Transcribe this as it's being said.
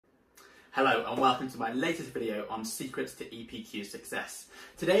Hello and welcome to my latest video on secrets to EPQ success.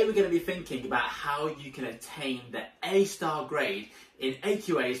 Today we're going to be thinking about how you can attain the A-star grade in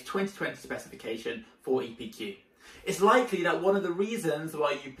AQA's 2020 specification for EPQ. It's likely that one of the reasons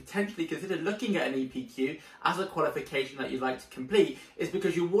why you potentially considered looking at an EPQ as a qualification that you'd like to complete is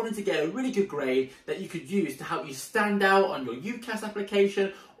because you wanted to get a really good grade that you could use to help you stand out on your UCAS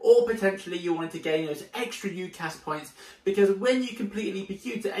application, or potentially you wanted to gain those extra UCAS points because when you complete an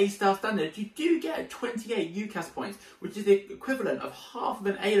EPQ to A-star standard, you do get 28 UCAS points, which is the equivalent of half of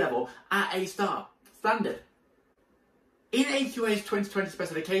an A-level at A-star standard. In AQA's 2020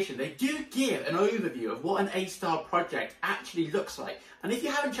 specification, they do give an overview of what an A-star project actually looks like. And if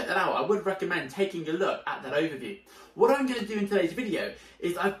you haven't checked that out, I would recommend taking a look at that overview. What I'm going to do in today's video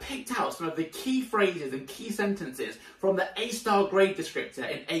is I've picked out some of the key phrases and key sentences from the A-star grade descriptor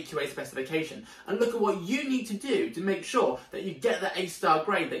in AQA specification and look at what you need to do to make sure that you get the A-star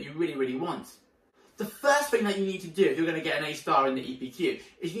grade that you really want. The first thing that you need to do if you're going to get an A-star in the EPQ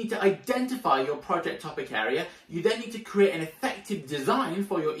is you need to identify your project topic area. You then need to create an effective design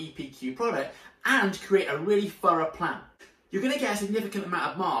for your EPQ product and create a really thorough plan. You're going to get a significant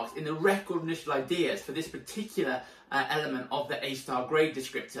amount of marks in the record initial ideas for this particular element of the A-star grade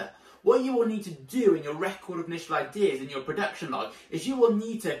descriptor. What you will need to do in your record of initial ideas in your production log is you will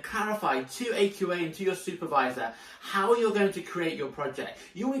need to clarify to AQA and to your supervisor how you're going to create your project.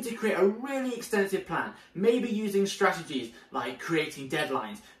 You'll need to create a really extensive plan, maybe using strategies like creating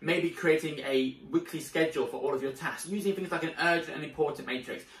deadlines, maybe creating a weekly schedule for all of your tasks, using things like an urgent and important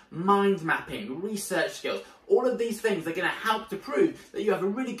matrix, mind mapping, research skills. All of these things are going to help to prove that you have a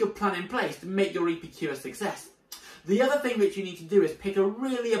really good plan in place to make your EPQ a success. The other thing that you need to do is pick a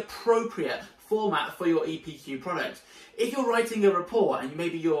really appropriate format for your EPQ product. If you're writing a report and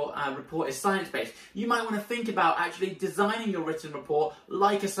maybe your report is science-based, you might want to think about actually designing your written report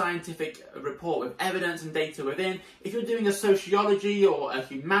like a scientific report with evidence and data within. If you're doing a sociology or a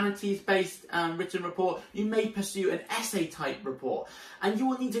humanities-based written report, you may pursue an essay-type report. And you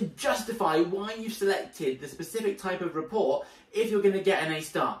will need to justify why you've selected the specific type of report if you're going to get an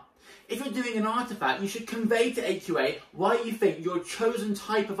A-star. If you're doing an artifact, you should convey to AQA why you think your chosen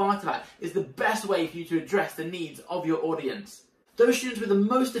type of artifact is the best way for you to address the needs of your audience. Those students with the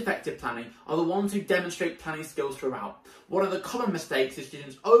most effective planning are the ones who demonstrate planning skills throughout. One of the common mistakes is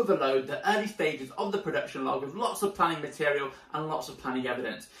students overload the early stages of the production log with lots of planning material and lots of planning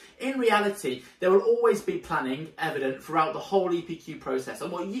evidence. In reality, there will always be planning evident throughout the whole EPQ process,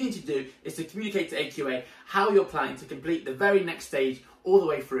 and what you need to do is to communicate to AQA how you're planning to complete the very next stage all the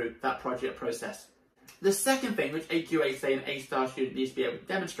way through that project process. The second thing which AQA say an A-star student needs to be able to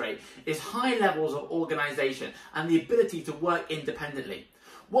demonstrate is high levels of organisation and the ability to work independently.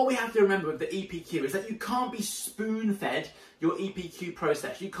 What we have to remember with the EPQ is that you can't be spoon-fed your EPQ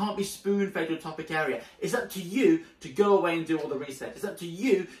process. You can't be spoon-fed your topic area. It's up to you to go away and do all the research. It's up to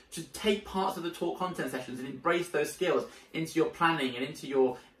you to take parts of the talk content sessions and embrace those skills into your planning and into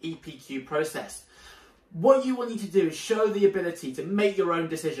your EPQ process. What you will need to do is show the ability to make your own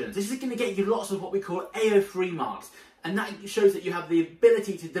decisions. This is going to get you lots of what we call AO3 marks, and that shows that you have the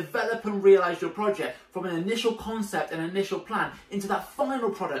ability to develop and realise your project from an initial concept and initial plan into that final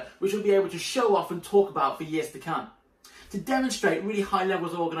product which you'll be able to show off and talk about for years to come. To demonstrate really high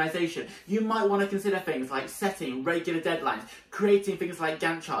levels of organisation, you might want to consider things like setting regular deadlines, creating things like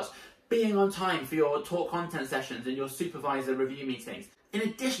Gantt charts, being on time for your talk content sessions and your supervisor review meetings. In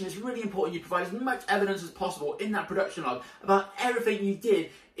addition, it's really important you provide as much evidence as possible in that production log about everything you did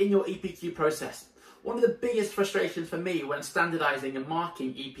in your EPQ process. One of the biggest frustrations for me when standardising and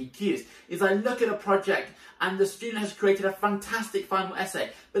marking EPQs is I look at a project and the student has created a fantastic final essay,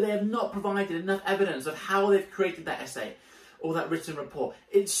 but they have not provided enough evidence of how they've created that essay or that written report.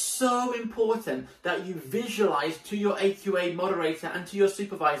 It's so important that you visualise to your AQA moderator and to your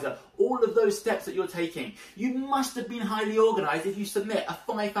supervisor all of those steps that you're taking. You must have been highly organised if you submit a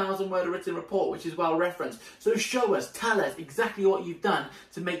 5,000 word written report which is well referenced. So show us, tell us exactly what you've done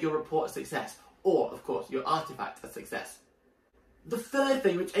to make your report a success, or of course your artifact a success. The third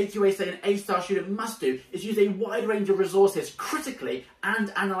thing which AQA say an A-star student must do is use a wide range of resources critically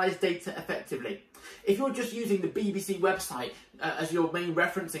and analyse data effectively. If you're just using the BBC website as your main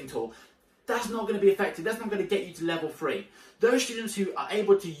referencing tool, that's not going to be effective. That's not going to get you to level 3. Those students who are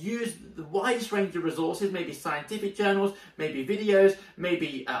able to use the widest range of resources, maybe scientific journals, maybe videos,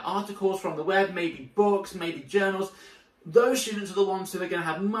 maybe articles from the web, maybe books, maybe journals, those students are the ones who are going to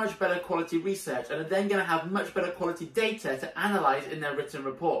have much better quality research and are then going to have much better quality data to analyse in their written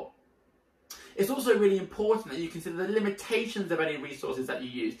report. It's also really important that you consider the limitations of any resources that you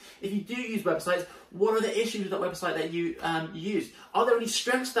use. If you do use websites, what are the issues with that website that you use? Are there any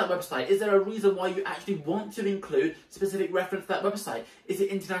strengths to that website? Is there a reason why you actually want to include specific reference to that website? Is it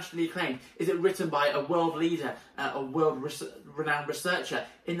internationally acclaimed? Is it written by a world leader, a world-renowned researcher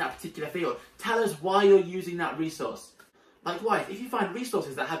in that particular field? Tell us why you're using that resource. Likewise, if you find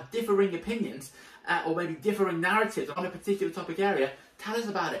resources that have differing opinions or maybe differing narratives on a particular topic area, tell us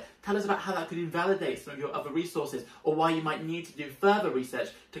about it. Tell us about how that could invalidate some of your other resources or why you might need to do further research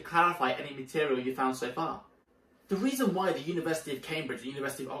to clarify any material you found so far. The reason why the University of Cambridge and the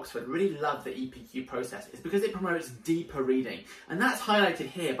University of Oxford really love the EPQ process is because it promotes deeper reading, and that's highlighted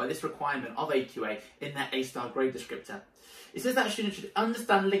here by this requirement of AQA in their A-star grade descriptor. It says that students should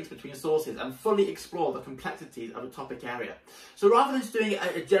understand links between sources and fully explore the complexities of a topic area. So rather than just doing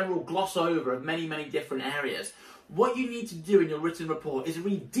a general gloss over of many different areas, what you need to do in your written report is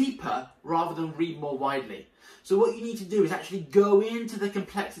read deeper rather than read more widely. So what you need to do is actually go into the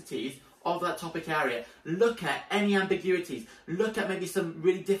complexities of that topic area, look at any ambiguities, look at maybe some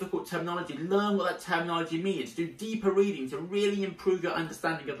really difficult terminology, learn what that terminology means, do deeper reading to really improve your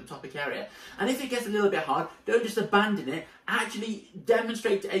understanding of the topic area. And if it gets a little bit hard, don't just abandon it, actually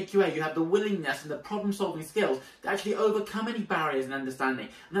demonstrate to AQA you have the willingness and the problem solving skills to actually overcome any barriers in understanding,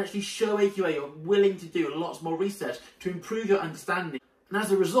 and actually show AQA you're willing to do lots more research to improve your understanding. And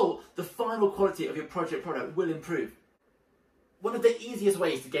as a result, the final quality of your project product will improve. One of the easiest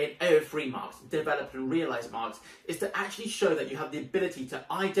ways to gain AO3 marks, develop and realise marks, is to actually show that you have the ability to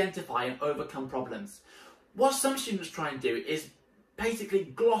identify and overcome problems. What some students try and do is basically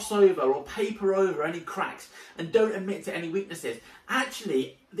gloss over or paper over any cracks and don't admit to any weaknesses.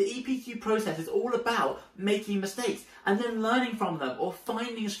 Actually, the EPQ process is all about making mistakes and then learning from them or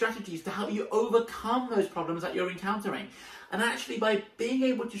finding strategies to help you overcome those problems that you're encountering. And actually, by being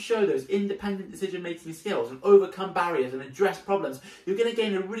able to show those independent decision-making skills and overcome barriers and address problems, you're going to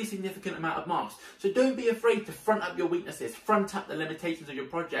gain a really significant amount of marks. So don't be afraid to front up your weaknesses, front up the limitations of your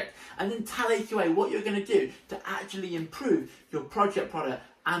project, and then tell AQA what you're going to do to actually improve your project product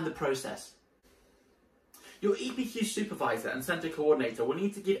and the process. Your EPQ supervisor and centre coordinator will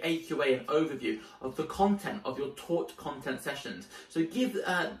need to give AQA an overview of the content of your taught content sessions. So give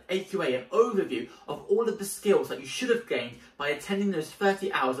AQA an overview of all of the skills that you should have gained by attending those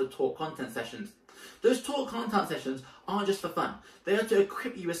 30 hours of taught content sessions. Those taught content sessions aren't just for fun. They are to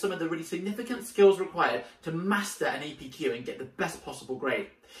equip you with some of the really significant skills required to master an EPQ and get the best possible grade.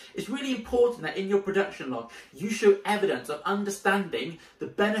 It's really important that in your production log, you show evidence of understanding the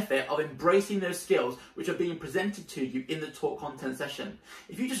benefit of embracing those skills which are being presented to you in the taught content session.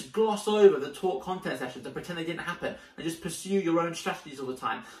 If you just gloss over the taught content sessions and pretend they didn't happen and just pursue your own strategies all the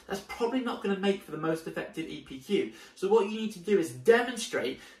time, that's probably not going to make for the most effective EPQ. So what you need to do is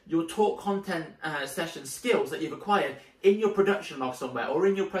demonstrate your taught content session skills that you've acquired in your production log somewhere or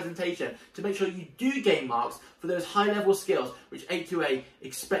in your presentation to make sure you do gain marks for those high-level skills which AQA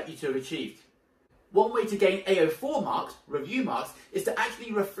expect you to have achieved. One way to gain AO4 marks, review marks, is to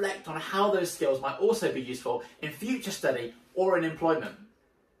actually reflect on how those skills might also be useful in future study or in employment.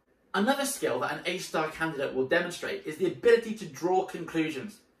 Another skill that an A-star candidate will demonstrate is the ability to draw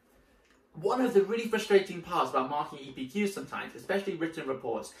conclusions. One of the really frustrating parts about marking EPQs sometimes, especially written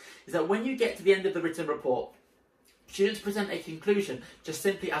reports, is that when you get to the end of the written report, students present a conclusion just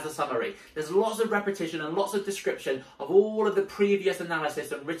simply as a summary. There's lots of repetition and lots of description of all of the previous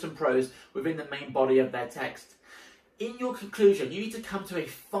analysis and written prose within the main body of their text. In your conclusion, you need to come to a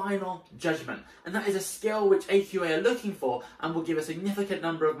final judgment, and that is a skill which AQA are looking for and will give a significant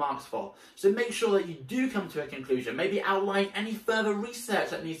number of marks for. So make sure that you do come to a conclusion, maybe outline any further research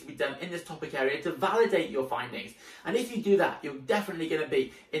that needs to be done in this topic area to validate your findings. And if you do that, you're definitely going to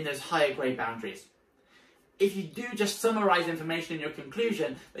be in those higher grade boundaries. If you do just summarise information in your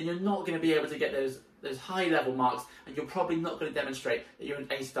conclusion, then you're not going to be able to get those high level marks, and you're probably not going to demonstrate that you're an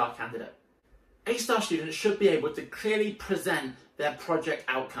A-star candidate. A-star students should be able to clearly present their project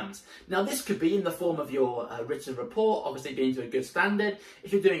outcomes. Now this could be in the form of your written report, obviously being to a good standard.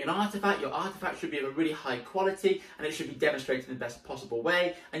 If you're doing an artifact, your artifact should be of a really high quality and it should be demonstrated in the best possible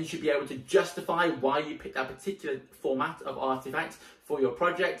way, and you should be able to justify why you picked that particular format of artifact for your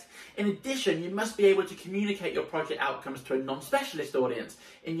project. In addition, you must be able to communicate your project outcomes to a non-specialist audience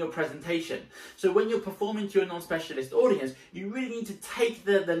in your presentation. So when you're performing to a non-specialist audience, you really need to take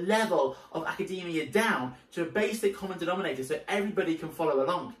the level of academia down to a basic common denominator so everybody can follow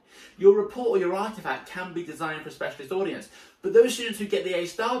along. Your report or your artifact can be designed for a specialist audience, but those students who get the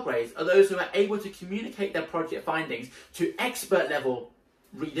A-star grades are those who are able to communicate their project findings to expert level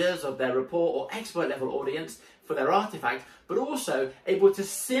readers of their report or expert level audience for their artifact, but also able to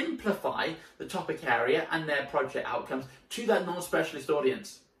simplify the topic area and their project outcomes to that non-specialist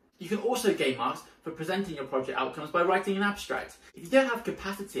audience. You can also gain marks for presenting your project outcomes by writing an abstract. If you don't have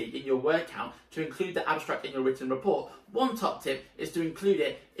capacity in your word count to include the abstract in your written report, one top tip is to include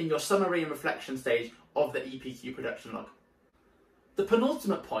it in your summary and reflection stage of the EPQ production log. The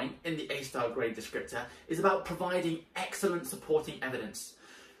penultimate point in the A-star grade descriptor is about providing excellent supporting evidence.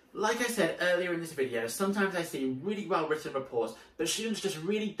 Like I said earlier in this video, sometimes I see really well written reports, but students just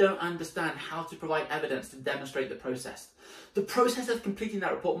really don't understand how to provide evidence to demonstrate the process. The process of completing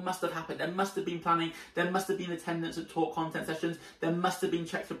that report must have happened. There must have been planning, there must have been attendance at talk content sessions, there must have been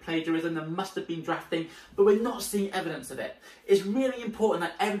checks for plagiarism, there must have been drafting, but we're not seeing evidence of it. It's really important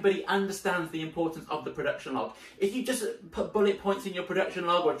that everybody understands the importance of the production log. If you just put bullet points in your production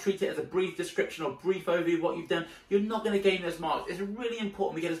log or treat it as a brief description or brief overview of what you've done, you're not going to gain those marks. It's really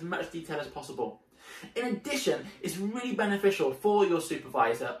important we get as much detail as possible. In addition, it's really beneficial for your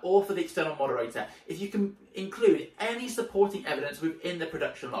supervisor or for the external moderator if you can include any supporting evidence within the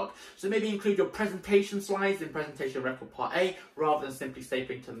production log. So maybe include your presentation slides in presentation record part A rather than simply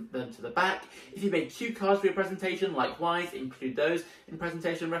stapling them to the back. If you made cue cards for your presentation, likewise, include those in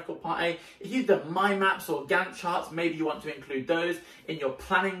presentation record part A. If you've done mind maps or Gantt charts, maybe you want to include those in your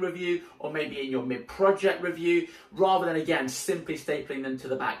planning review or maybe in your mid-project review rather than, again, simply stapling them to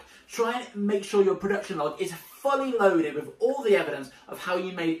the back. Try and make sure your production log is fully loaded with all the evidence of how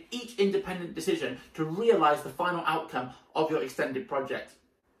you made each independent decision to realise the final outcome of your extended project.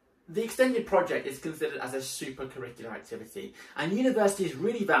 The extended project is considered as a super curricular activity, and universities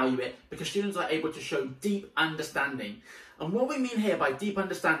really value it because students are able to show deep understanding. And what we mean here by deep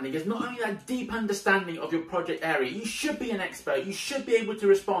understanding is not only that deep understanding of your project area. You should be an expert, you should be able to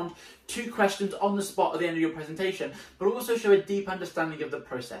respond to questions on the spot at the end of your presentation, but also show a deep understanding of the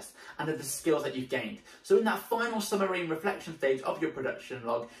process and of the skills that you've gained. So in that final summary and reflection stage of your production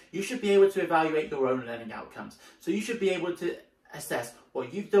log, you should be able to evaluate your own learning outcomes. So you should be able to assess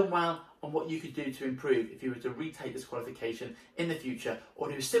what you've done well and what you could do to improve if you were to retake this qualification in the future or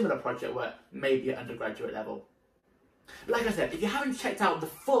do similar project work, maybe at undergraduate level. Like I said, if you haven't checked out the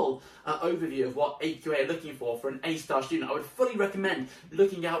full overview of what AQA are looking for an A-star student, I would fully recommend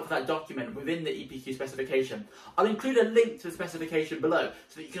looking out for that document within the EPQ specification. I'll include a link to the specification below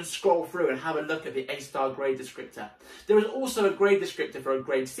so that you can scroll through and have a look at the A-star grade descriptor. There is also a grade descriptor for a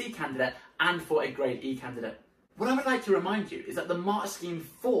grade C candidate and for a grade E candidate. What I would like to remind you is that the mark scheme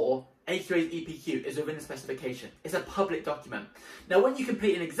for AQA's EPQ is within the specification. It's a public document. Now, when you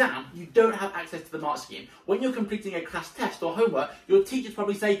complete an exam, you don't have access to the mark scheme. When you're completing a class test or homework, your teachers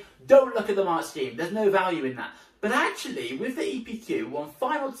probably say, don't look at the mark scheme. There's no value in that. But actually, with the EPQ, one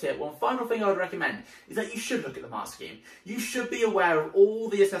final tip, one final thing I would recommend is that you should look at the mark scheme. You should be aware of all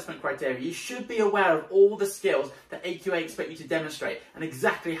the assessment criteria. You should be aware of all the skills that AQA expect you to demonstrate and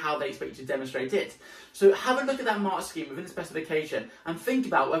exactly how they expect you to demonstrate it. So have a look at that mark scheme within the specification and think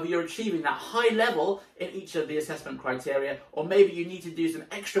about whether you're achieving that high level in each of the assessment criteria, or maybe you need to do some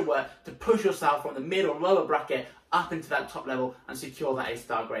extra work to push yourself from the mid or lower bracket up into that top level and secure that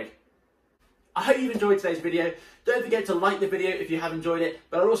A-star grade. I hope you've enjoyed today's video. Don't forget to like the video if you have enjoyed it,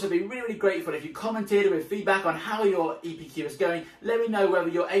 but I'd also be really grateful if you commented with feedback on how your EPQ is going. Let me know whether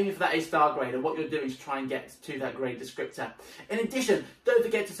you're aiming for that A-star grade and what you're doing to try and get to that grade descriptor. In addition, don't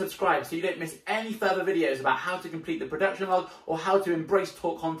forget to subscribe so you don't miss any further videos about how to complete the production log or how to embrace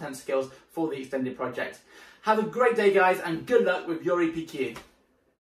talk content skills for the extended project. Have a great day, guys, and good luck with your EPQ.